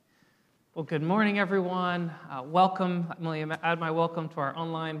Well, good morning, everyone. Welcome. I'm going to add my welcome to our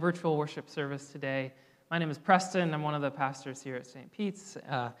online virtual worship service today. My name is Preston. I'm one of the pastors here at St. Pete's,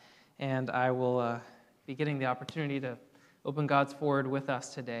 and I will be getting the opportunity to open God's Word with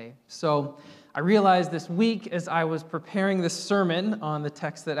us today. So I realized this week as I was preparing this sermon on the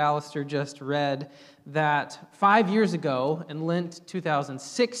text that Alistair just read that 5 years ago in Lent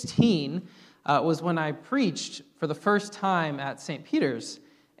 2016 was when I preached for the first time at St. Peter's.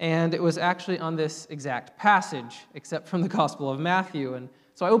 And it was actually on this exact passage, except from the Gospel of Matthew. And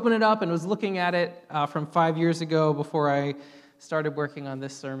so I opened it up and was looking at it from 5 years ago before I started working on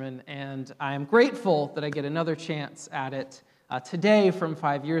this sermon. And I am grateful that I get another chance at it today from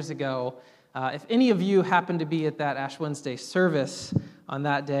 5 years ago. If any of you happened to be at that Ash Wednesday service on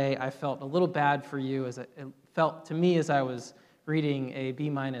that day, I felt a little bad for you, as it felt to me as I was reading a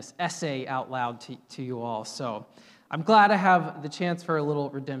B- essay out loud to you all. So I'm glad I have the chance for a little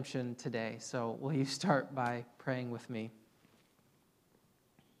redemption today. So will you start by praying with me?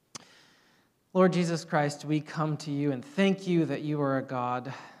 Lord Jesus Christ, we come to you and thank you that you are a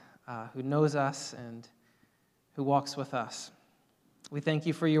God who knows us and who walks with us. We thank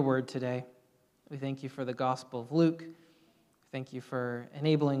you for your word today. We thank you for the Gospel of Luke. Thank you for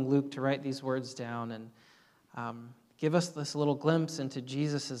enabling Luke to write these words down and give us this little glimpse into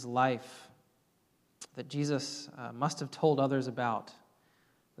Jesus' life that Jesus must have told others about,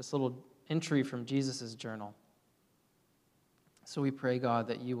 this little entry from Jesus' journal. So we pray, God,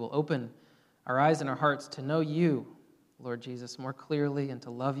 that you will open our eyes and our hearts to know you, Lord Jesus, more clearly and to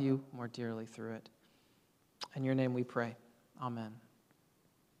love you more dearly through it. In your name we pray. Amen.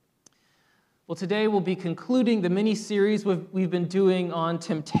 Well, today we'll be concluding the mini-series we've been doing on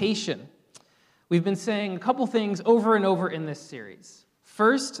temptation. We've been saying a couple things over and over in this series.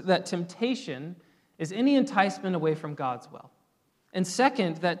 First, that temptation is any enticement away from God's will. And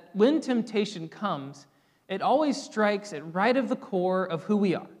second, that when temptation comes, it always strikes at right of the core of who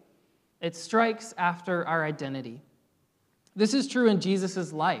we are. It strikes after our identity. This is true in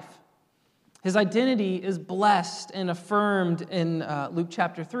Jesus' life. His identity is blessed and affirmed in Luke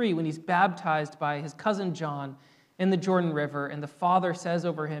chapter 3 when he's baptized by his cousin John in the Jordan River, and the Father says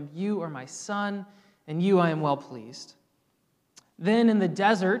over him, "You are my son, and you I am well pleased." Then in the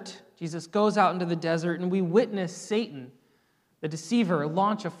desert, Jesus goes out into the desert, and we witness Satan, the deceiver,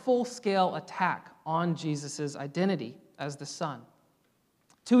 launch a full-scale attack on Jesus' identity as the Son.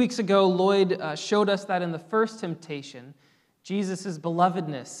 2 weeks ago, Lloyd showed us that in the first temptation, Jesus'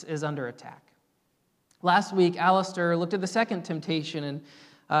 belovedness is under attack. Last week, Alistair looked at the second temptation and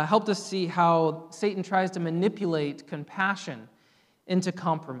helped us see how Satan tries to manipulate compassion into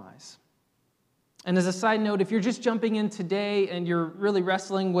compromise. And as a side note, if you're just jumping in today and you're really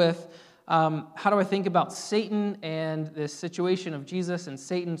wrestling with how do I think about Satan and this situation of Jesus and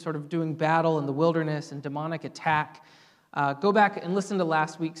Satan sort of doing battle in the wilderness and demonic attack, go back and listen to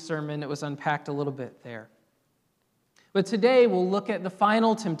last week's sermon. It was unpacked a little bit there. But today we'll look at the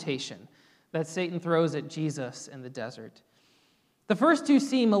final temptation that Satan throws at Jesus in the desert. The first two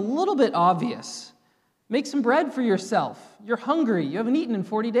seem a little bit obvious. Make some bread for yourself. You're hungry. You haven't eaten in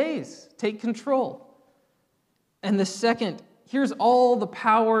 40 days. Take control. And the second, here's all the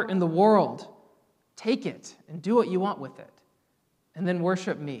power in the world. Take it and do what you want with it. And then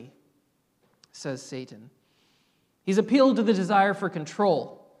worship me, says Satan. He's appealed to the desire for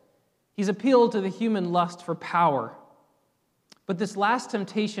control. He's appealed to the human lust for power. But this last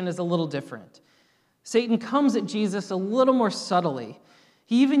temptation is a little different. Satan comes at Jesus a little more subtly.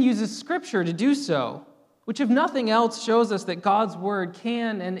 He even uses Scripture to do so, which if nothing else shows us that God's word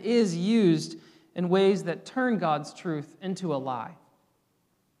can and is used in ways that turn God's truth into a lie.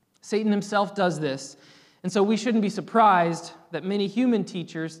 Satan himself does this, and so we shouldn't be surprised that many human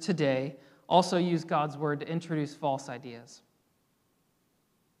teachers today also use God's word to introduce false ideas.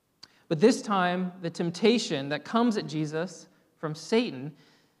 But this time, the temptation that comes at Jesus from Satan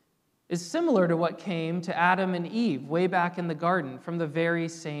is similar to what came to Adam and Eve way back in the garden from the very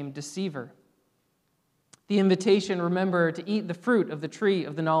same deceiver. The invitation, remember, to eat the fruit of the tree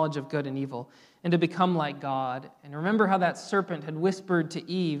of the knowledge of good and evil and to become like God. And remember how that serpent had whispered to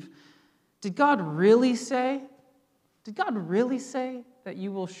Eve, did God really say that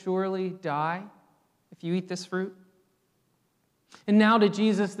you will surely die if you eat this fruit? And now to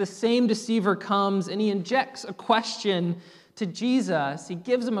Jesus, the same deceiver comes and he injects a question to Jesus. He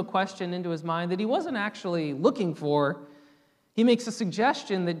gives him a question into his mind that he wasn't actually looking for. He makes a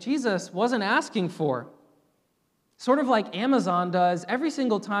suggestion that Jesus wasn't asking for. Sort of like Amazon does every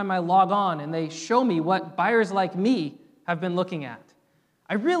single time I log on and they show me what buyers like me have been looking at.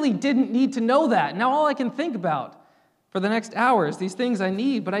 I really didn't need to know that. Now all I can think about for the next hours, these things I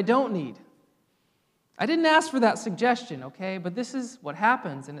need, but I don't need. I didn't ask for that suggestion, okay? But this is what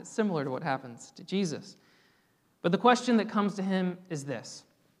happens, and it's similar to what happens to Jesus. But the question that comes to him is this: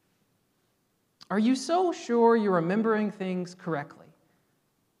 are you so sure you're remembering things correctly?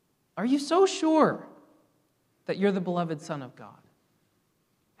 Are you so sure that you're the beloved Son of God?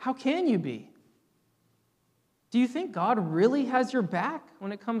 How can you be? Do you think God really has your back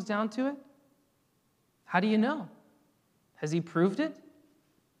when it comes down to it? How do you know? Has he proved it?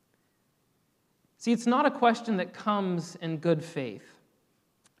 See, it's not a question that comes in good faith.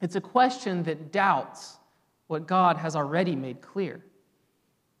 It's a question that doubts what God has already made clear.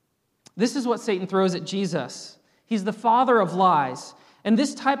 This is what Satan throws at Jesus. He's the father of lies. And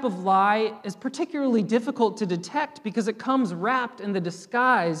this type of lie is particularly difficult to detect because it comes wrapped in the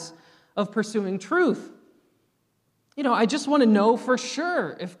disguise of pursuing truth. I just want to know for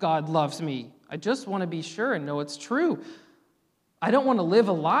sure if God loves me. I just want to be sure and know it's true. I don't want to live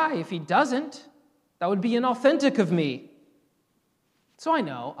a lie if he doesn't. That would be inauthentic of me. So I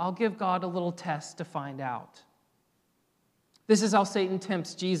know I'll give God a little test to find out. This is how Satan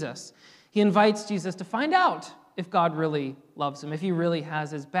tempts Jesus. He invites Jesus to find out if God really loves him, if he really has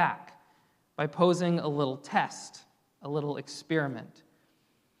his back, by posing a little test, a little experiment.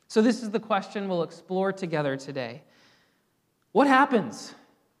 So this is the question we'll explore together today. What happens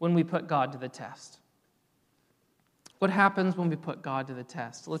when we put God to the test? What happens when we put God to the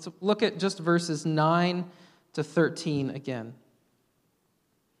test? Let's look at just verses 9 to 13 again.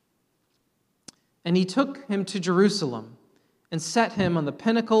 And he took him to Jerusalem and set him on the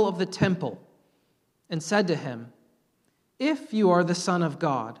pinnacle of the temple and said to him, "If you are the Son of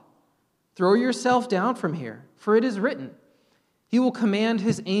God, throw yourself down from here, for it is written, he will command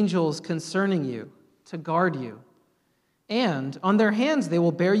his angels concerning you to guard you. And on their hands they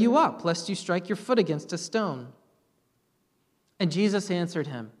will bear you up, lest you strike your foot against a stone." And Jesus answered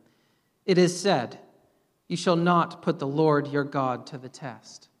him, "It is said, you shall not put the Lord your God to the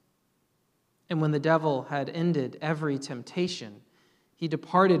test." And when the devil had ended every temptation, he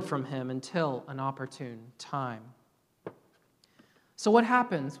departed from him until an opportune time. So what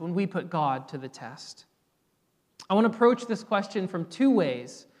happens when we put God to the test? I want to approach this question from two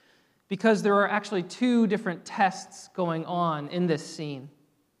ways, because there are actually two different tests going on in this scene.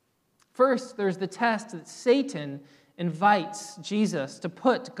 First, there's the test that Satan invites Jesus to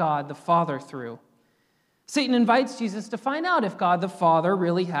put God the Father through. Satan invites Jesus to find out if God the Father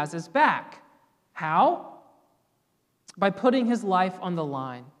really has his back. How? By putting his life on the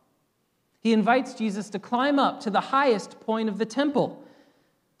line. He invites Jesus to climb up to the highest point of the temple.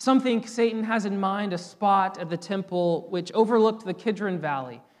 Some think Satan has in mind a spot at the temple which overlooked the Kidron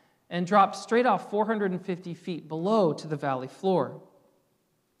Valley and dropped straight off 450 feet below to the valley floor.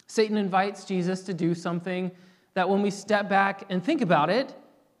 Satan invites Jesus to do something that, when we step back and think about it,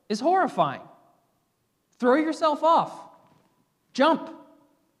 is horrifying. Throw yourself off. Jump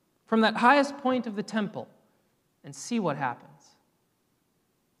from that highest point of the temple and see what happens.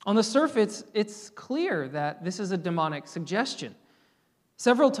 On the surface, it's clear that this is a demonic suggestion.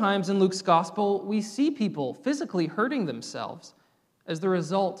 Several times in Luke's gospel, we see people physically hurting themselves as the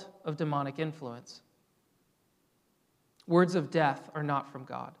result of demonic influence. Words of death are not from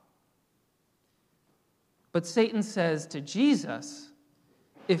God. But Satan says to Jesus,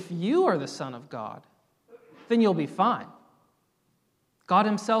 if you are the Son of God, then you'll be fine. God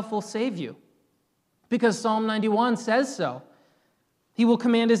himself will save you, because Psalm 91 says so. He will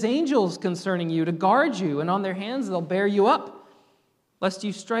command his angels concerning you to guard you, and on their hands they'll bear you up, lest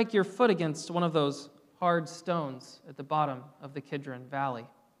you strike your foot against one of those hard stones at the bottom of the Kidron Valley.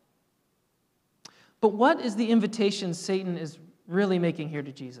 But what is the invitation Satan is really making here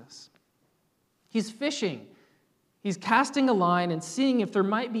to Jesus? He's fishing. He's casting a line and seeing if there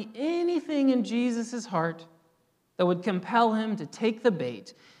might be anything in Jesus' heart that would compel him to take the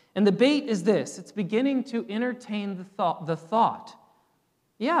bait. And the bait is this. It's beginning to entertain the thought.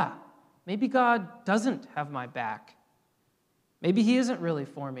 Yeah, maybe God doesn't have my back. Maybe he isn't really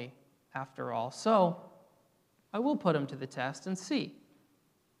for me after all. So I will put him to the test and see.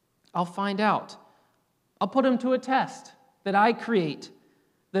 I'll find out. I'll put him to a test that I create,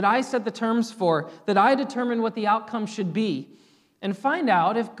 that I set the terms for, that I determine what the outcome should be, and find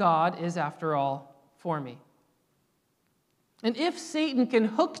out if God is, after all, for me. And if Satan can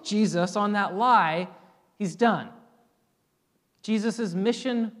hook Jesus on that lie, he's done. Jesus'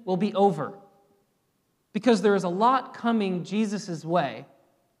 mission will be over, because there is a lot coming Jesus' way,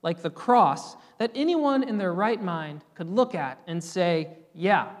 like the cross, that anyone in their right mind could look at and say,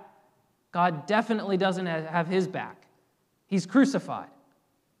 yeah, God definitely doesn't have his back. He's crucified.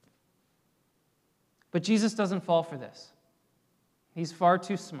 But Jesus doesn't fall for this. He's far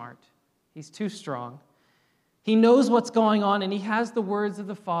too smart. He's too strong. He knows what's going on, and he has the words of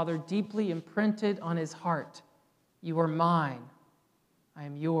the Father deeply imprinted on his heart. You are mine. I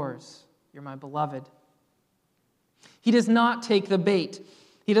am yours. You're my beloved. He does not take the bait.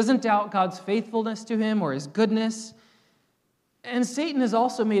 He doesn't doubt God's faithfulness to him or his goodness. And Satan has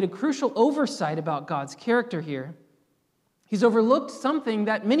also made a crucial oversight about God's character here. He's overlooked something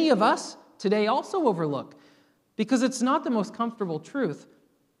that many of us today also overlook, because it's not the most comfortable truth.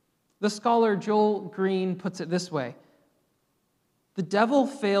 The scholar Joel Green puts it this way: the devil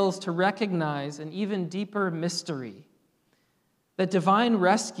fails to recognize an even deeper mystery, that divine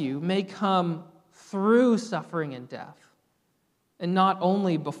rescue may come through suffering and death, and not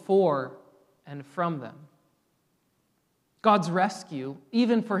only before and from them. God's rescue,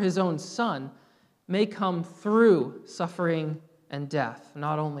 even for his own Son, may come through suffering and death,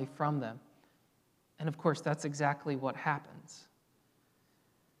 not only from them. And of course, that's exactly what happens.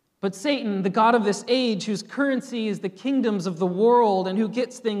 But Satan, the god of this age, whose currency is the kingdoms of the world and who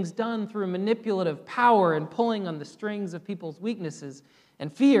gets things done through manipulative power and pulling on the strings of people's weaknesses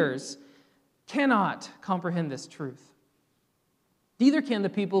and fears, cannot comprehend this truth. Neither can the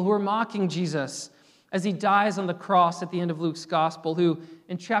people who are mocking Jesus as he dies on the cross at the end of Luke's gospel, who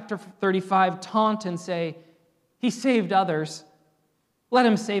in chapter 35 taunt and say, he saved others, let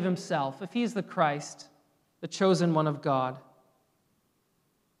him save himself if he's the Christ, the chosen one of God.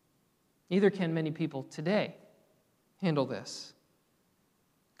 Neither can many people today handle this.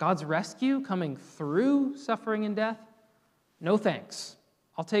 God's rescue coming through suffering and death? No thanks.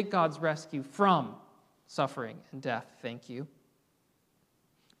 I'll take God's rescue from suffering and death, thank you.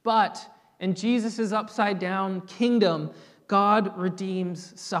 But in Jesus' upside-down kingdom, God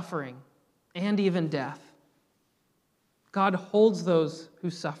redeems suffering and even death. God holds those who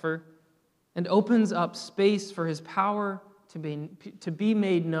suffer and opens up space for his power to be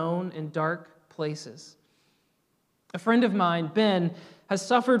made known in dark places. A friend of mine, Ben, has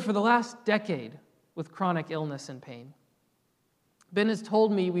suffered for the last decade with chronic illness and pain. Ben has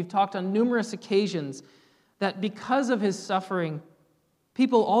told me, we've talked on numerous occasions, that because of his suffering,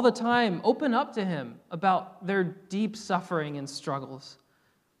 people all the time open up to him about their deep suffering and struggles.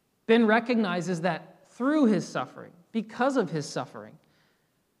 Ben recognizes that through his suffering, because of his suffering,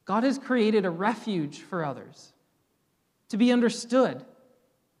 God has created a refuge for others, to be understood,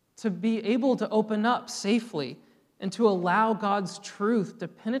 to be able to open up safely, and to allow God's truth to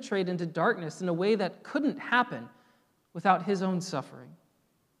penetrate into darkness in a way that couldn't happen without his own suffering.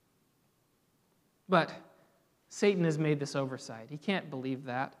 But Satan has made this oversight. He can't believe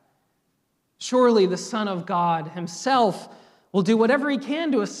that. Surely the Son of God himself will do whatever he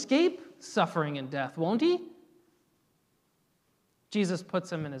can to escape suffering and death, won't he? Jesus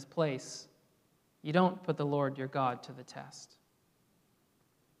puts him in his place. You don't put the Lord your God to the test.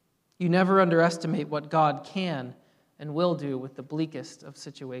 You never underestimate what God can and will do with the bleakest of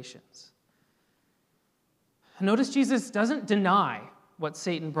situations. Notice Jesus doesn't deny what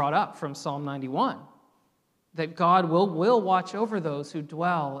Satan brought up from Psalm 91, that God will watch over those who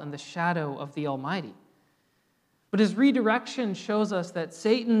dwell in the shadow of the Almighty. But his redirection shows us that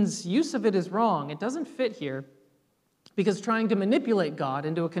Satan's use of it is wrong. It doesn't fit here, because trying to manipulate God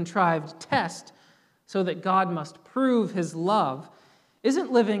into a contrived test so that God must prove his love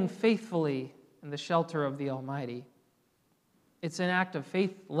isn't living faithfully in the shelter of the Almighty. It's an act of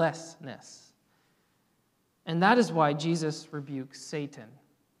faithlessness. And that is why Jesus rebukes Satan.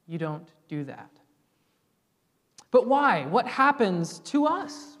 You don't do that. But why? What happens to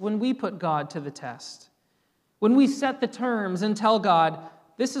us when we put God to the test? When we set the terms and tell God,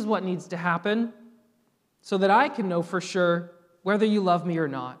 this is what needs to happen so that I can know for sure whether you love me or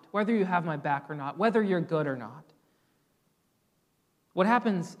not, whether you have my back or not, whether you're good or not. What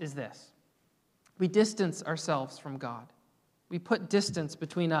happens is this. We distance ourselves from God. We put distance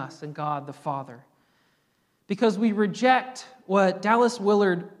between us and God the Father, because we reject what Dallas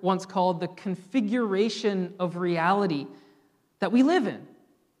Willard once called the configuration of reality that we live in.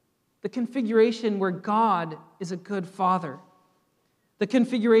 The configuration where God is a good Father. The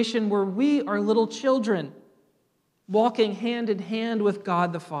configuration where we are little children walking hand in hand with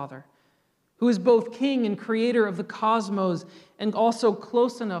God the Father, who is both King and Creator of the cosmos and also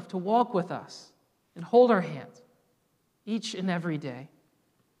close enough to walk with us and hold our hands each and every day.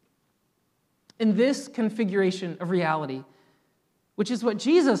 In this configuration of reality, which is what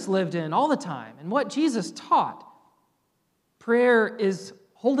Jesus lived in all the time and what Jesus taught, prayer is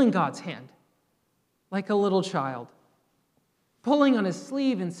holding God's hand like a little child, pulling on his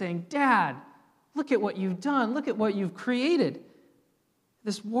sleeve and saying, Dad, look at what you've done. Look at what you've created.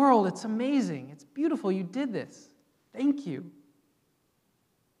 This world, it's amazing. It's beautiful. You did this. Thank you.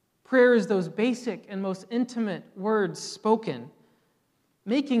 Prayer is those basic and most intimate words spoken,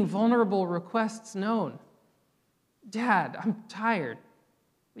 making vulnerable requests known. Dad, I'm tired.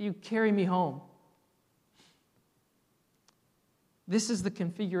 Will you carry me home? This is the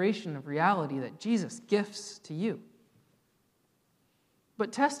configuration of reality that Jesus gifts to you.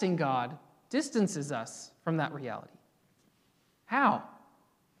 But testing God distances us from that reality. How?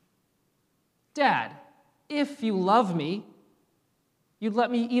 Dad, if you love me, you'd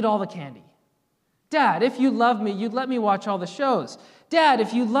let me eat all the candy. Dad, if you love me, you'd let me watch all the shows. Dad,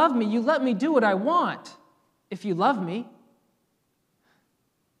 if you love me, you'd let me do what I want. If you love me.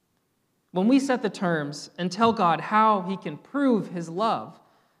 When we set the terms and tell God how he can prove his love,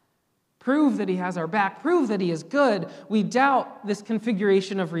 prove that he has our back, prove that he is good, we doubt this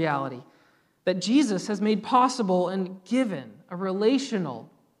configuration of reality that Jesus has made possible and given a relational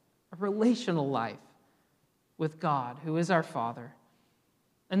life with God, who is our Father.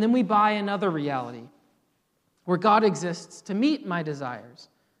 And then we buy another reality where God exists to meet my desires,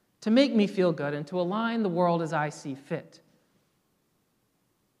 to make me feel good, and to align the world as I see fit.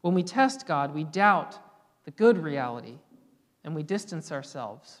 When we test God, we doubt the good reality, and we distance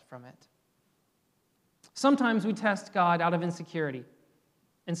ourselves from it. Sometimes we test God out of insecurity,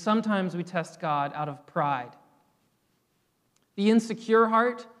 and sometimes we test God out of pride. The insecure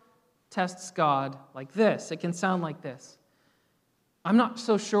heart tests God like this. It can sound like this. I'm not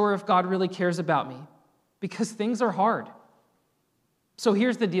so sure if God really cares about me because things are hard. So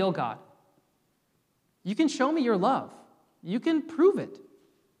here's the deal, God. You can show me your love. You can prove it.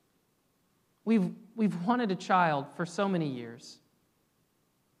 We've wanted a child for so many years.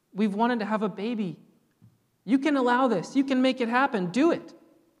 We've wanted to have a baby. You can allow this. You can make it happen. Do it,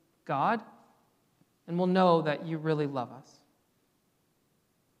 God, and we'll know that you really love us.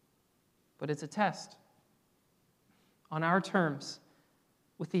 But it's a test on our terms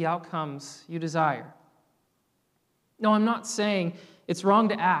with the outcomes you desire. No, I'm not saying it's wrong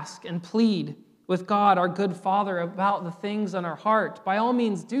to ask and plead with God, our good Father, about the things on our heart. By all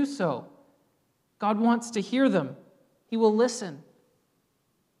means, do so. God wants to hear them. He will listen.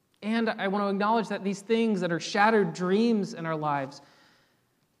 And I want to acknowledge that these things that are shattered dreams in our lives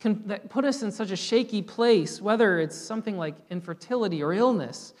that put us in such a shaky place, whether it's something like infertility or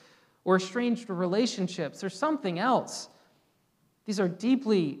illness or estranged relationships or something else, these are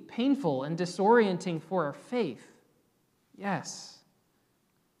deeply painful and disorienting for our faith. Yes.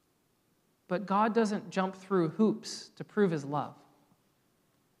 But God doesn't jump through hoops to prove his love.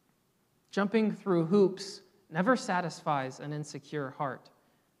 Jumping through hoops never satisfies an insecure heart.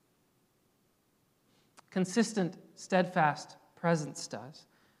 Consistent, steadfast presence does.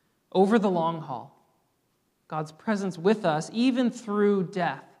 Over the long haul, God's presence with us, even through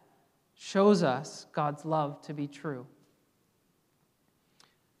death, shows us God's love to be true.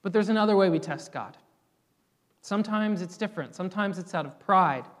 But there's another way we test God. Sometimes it's different. Sometimes it's out of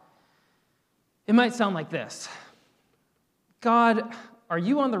pride. It might sound like this. God, are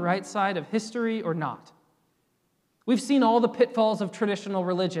you on the right side of history or not? We've seen all the pitfalls of traditional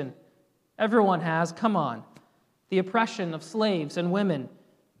religion. Everyone has, come on. The oppression of slaves and women,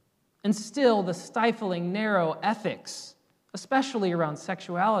 and still the stifling, narrow ethics, especially around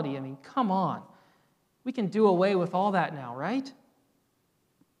sexuality. I mean, come on. We can do away with all that now, right?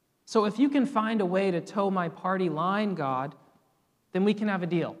 So if you can find a way to toe my party line, God, then we can have a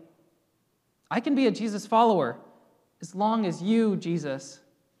deal. I can be a Jesus follower as long as you, Jesus,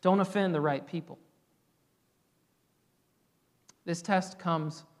 don't offend the right people. This test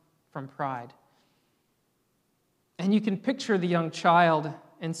comes from pride. And you can picture the young child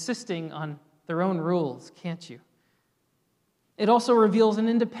insisting on their own rules, can't you? It also reveals an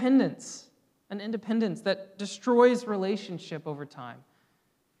independence that destroys relationship over time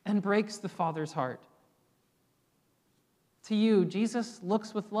and breaks the Father's heart. To you, Jesus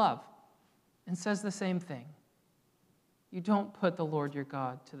looks with love and says the same thing. You don't put the Lord your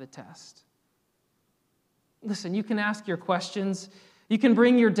God to the test. Listen, you can ask your questions. You can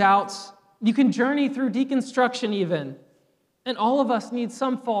bring your doubts. You can journey through deconstruction even. And all of us need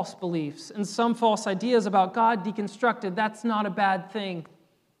some false beliefs and some false ideas about God deconstructed. That's not a bad thing.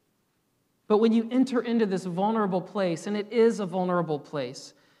 But when you enter into this vulnerable place, and it is a vulnerable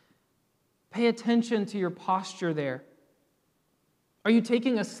place, pay attention to your posture there. Are you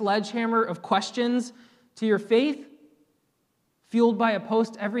taking a sledgehammer of questions to your faith, fueled by a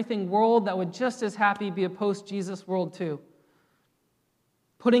post-everything world that would just as happy be a post-Jesus world too?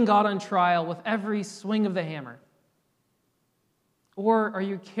 Putting God on trial with every swing of the hammer? Or are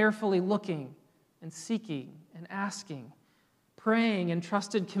you carefully looking and seeking and asking, praying and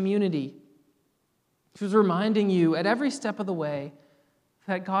trusted community, who's reminding you at every step of the way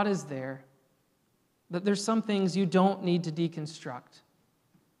that God is there, that there's some things you don't need to deconstruct.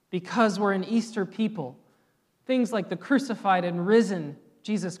 Because we're an Easter people, things like the crucified and risen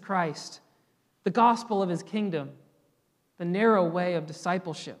Jesus Christ, the gospel of his kingdom, the narrow way of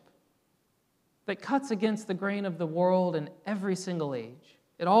discipleship that cuts against the grain of the world in every single age.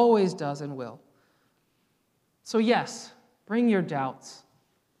 It always does and will. So yes, bring your doubts.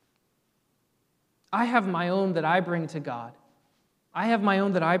 I have my own that I bring to God. I have my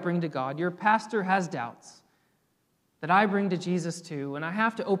own that I bring to God. Your pastor has doubts that I bring to Jesus too, and I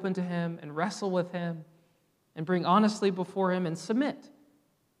have to open to him and wrestle with him and bring honestly before him and submit,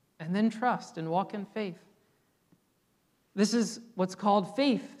 and then trust and walk in faith. This is what's called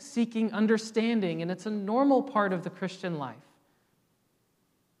faith, seeking understanding, and it's a normal part of the Christian life.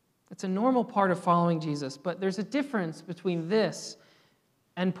 It's a normal part of following Jesus, but there's a difference between this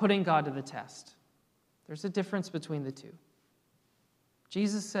and putting God to the test. There's a difference between the two.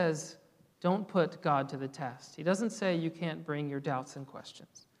 Jesus says, don't put God to the test. He doesn't say you can't bring your doubts and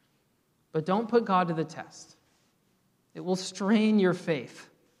questions, but don't put God to the test. It will strain your faith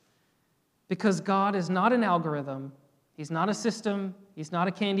because God is not an algorithm. He's not a system. He's not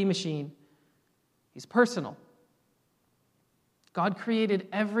a candy machine. He's personal. God created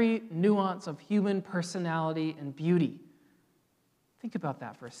every nuance of human personality and beauty. Think about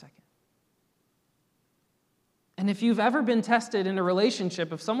that for a second. And if you've ever been tested in a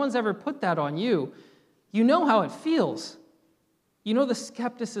relationship, if someone's ever put that on you, you know how it feels. You know the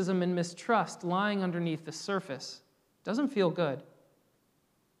skepticism and mistrust lying underneath the surface. It doesn't feel good.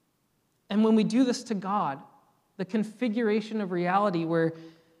 And when we do this to God, the configuration of reality where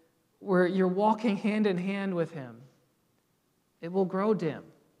you're walking hand in hand with him, it will grow dim.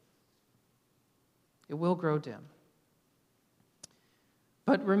 It will grow dim.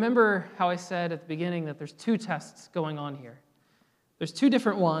 But remember how I said at the beginning that there's two tests going on here. There's two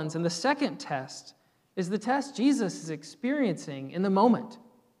different ones, and the second test is the test Jesus is experiencing in the moment.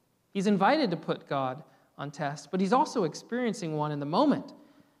 He's invited to put God on test, but he's also experiencing one in the moment.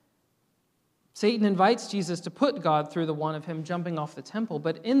 Satan invites Jesus to put God through the one of him jumping off the temple,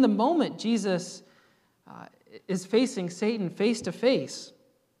 but in the moment, Jesus is facing Satan face to face.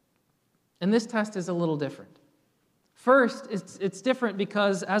 And this test is a little different. First, it's different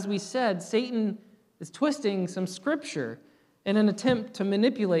because, as we said, Satan is twisting some scripture in an attempt to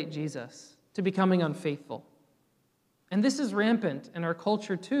manipulate Jesus to becoming unfaithful. And this is rampant in our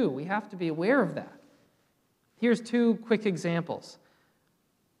culture too. We have to be aware of that. Here's two quick examples.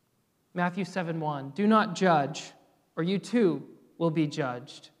 Matthew 7:1, do not judge, or you too will be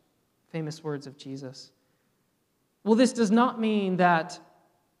judged. Famous words of Jesus. Well, this does not mean that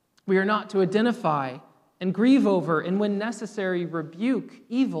we are not to identify and grieve over and, when necessary, rebuke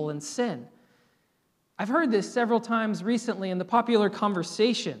evil and sin. I've heard this several times recently in the popular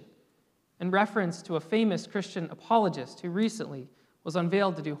conversation in reference to a famous Christian apologist who recently was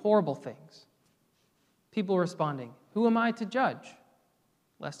unveiled to do horrible things. People responding, who am I to judge,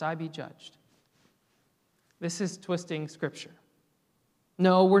 lest I be judged? This is twisting Scripture.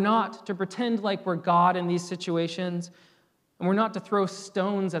 No, we're not to pretend like we're God in these situations, and we're not to throw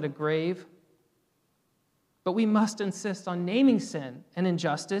stones at a grave. But we must insist on naming sin and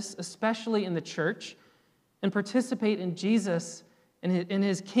injustice, especially in the church, and participate in Jesus and in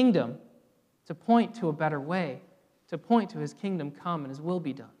his kingdom to point to a better way, to point to his kingdom come and his will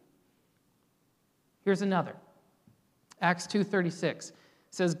be done. Here's another. Acts 2:36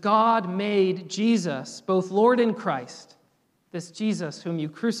 says, God made Jesus both Lord and Christ, this Jesus whom you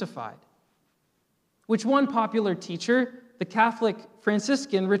crucified, which one popular teacher, the Catholic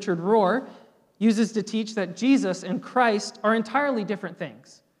Franciscan Richard Rohr, uses to teach that Jesus and Christ are entirely different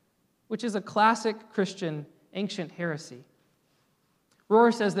things, which is a classic Christian ancient heresy.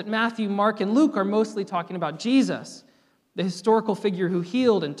 Rohr says that Matthew, Mark, and Luke are mostly talking about Jesus, the historical figure who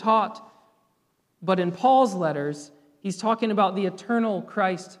healed and taught. But in Paul's letters, he's talking about the eternal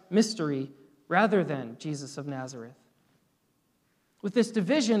Christ mystery rather than Jesus of Nazareth. With this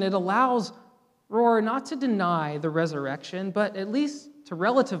division, it allows Rohr not to deny the resurrection, but at least to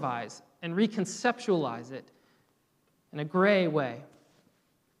relativize and reconceptualize it in a gray way.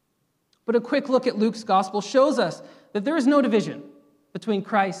 But a quick look at Luke's gospel shows us that there is no division between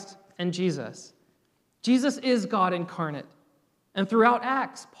Christ and Jesus. Jesus is God incarnate. And throughout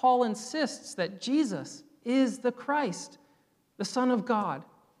Acts, Paul insists that Jesus is the Christ, the Son of God.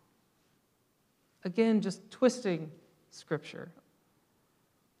 Again, just twisting Scripture.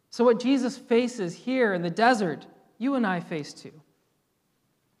 So what Jesus faces here in the desert, you and I face too.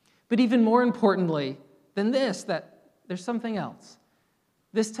 But even more importantly than this, that there's something else.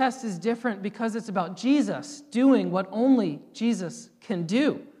 This test is different because it's about Jesus doing what only Jesus can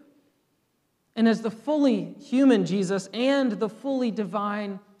do. And as the fully human Jesus and the fully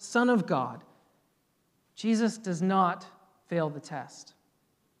divine Son of God, Jesus does not fail the test.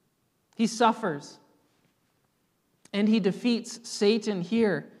 He suffers, and he defeats Satan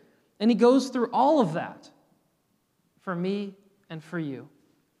here, and he goes through all of that for me and for you.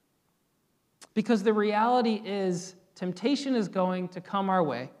 Because the reality is, temptation is going to come our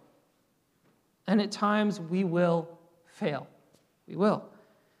way, and at times we will fail. We will.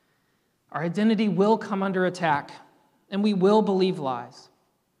 Our identity will come under attack, and we will believe lies.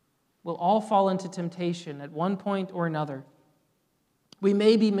 We'll all fall into temptation at one point or another. We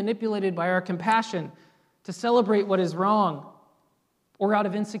may be manipulated by our compassion to celebrate what is wrong, or out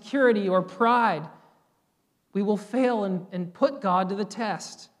of insecurity or pride. We will fail and put God to the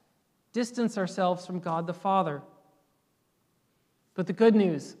test, distance ourselves from God the Father. But the good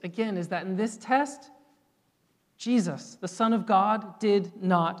news, again, is that in this test, Jesus, the Son of God, did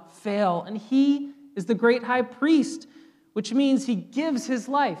not fail. And he is the great high priest, which means he gives his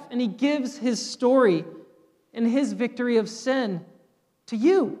life and he gives his story and his victory of sin to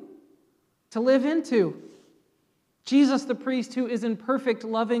you to live into. Jesus, the priest who is in perfect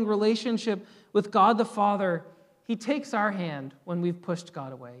loving relationship with God the Father, he takes our hand when we've pushed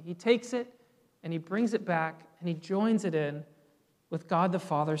God away. He takes it and he brings it back and he joins it in with God the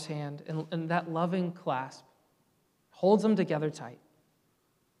Father's hand, and that loving clasp holds them together tight.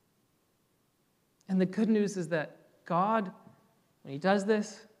 And the good news is that God, when he does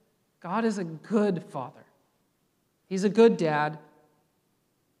this, God is a good father. He's a good dad.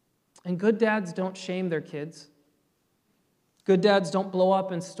 And good dads don't shame their kids. Good dads don't blow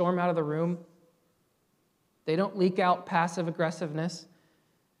up and storm out of the room. They don't leak out passive aggressiveness.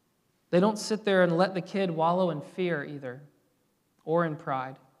 They don't sit there and let the kid wallow in fear either, or in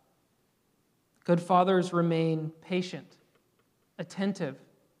pride. Good fathers remain patient, attentive,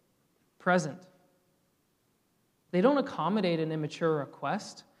 present. They don't accommodate an immature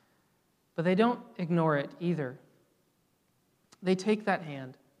request, but they don't ignore it either. They take that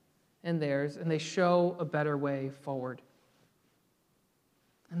hand in theirs and they show a better way forward.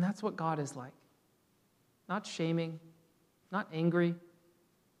 And that's what God is like. Not shaming, not angry,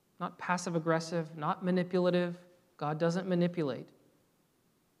 not passive-aggressive, not manipulative. God doesn't manipulate,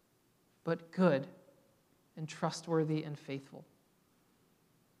 but good and trustworthy and faithful.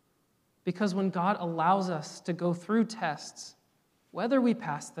 Because when God allows us to go through tests, whether we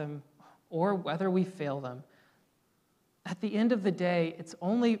pass them or whether we fail them, at the end of the day, it's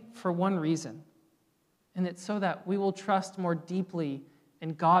only for one reason, and it's so that we will trust more deeply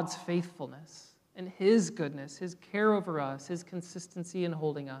in God's faithfulness and his goodness, his care over us, his consistency in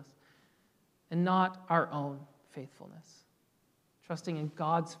holding us, and not our own faithfulness. Trusting in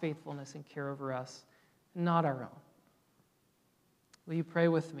God's faithfulness and care over us, not our own. Will you pray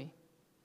with me?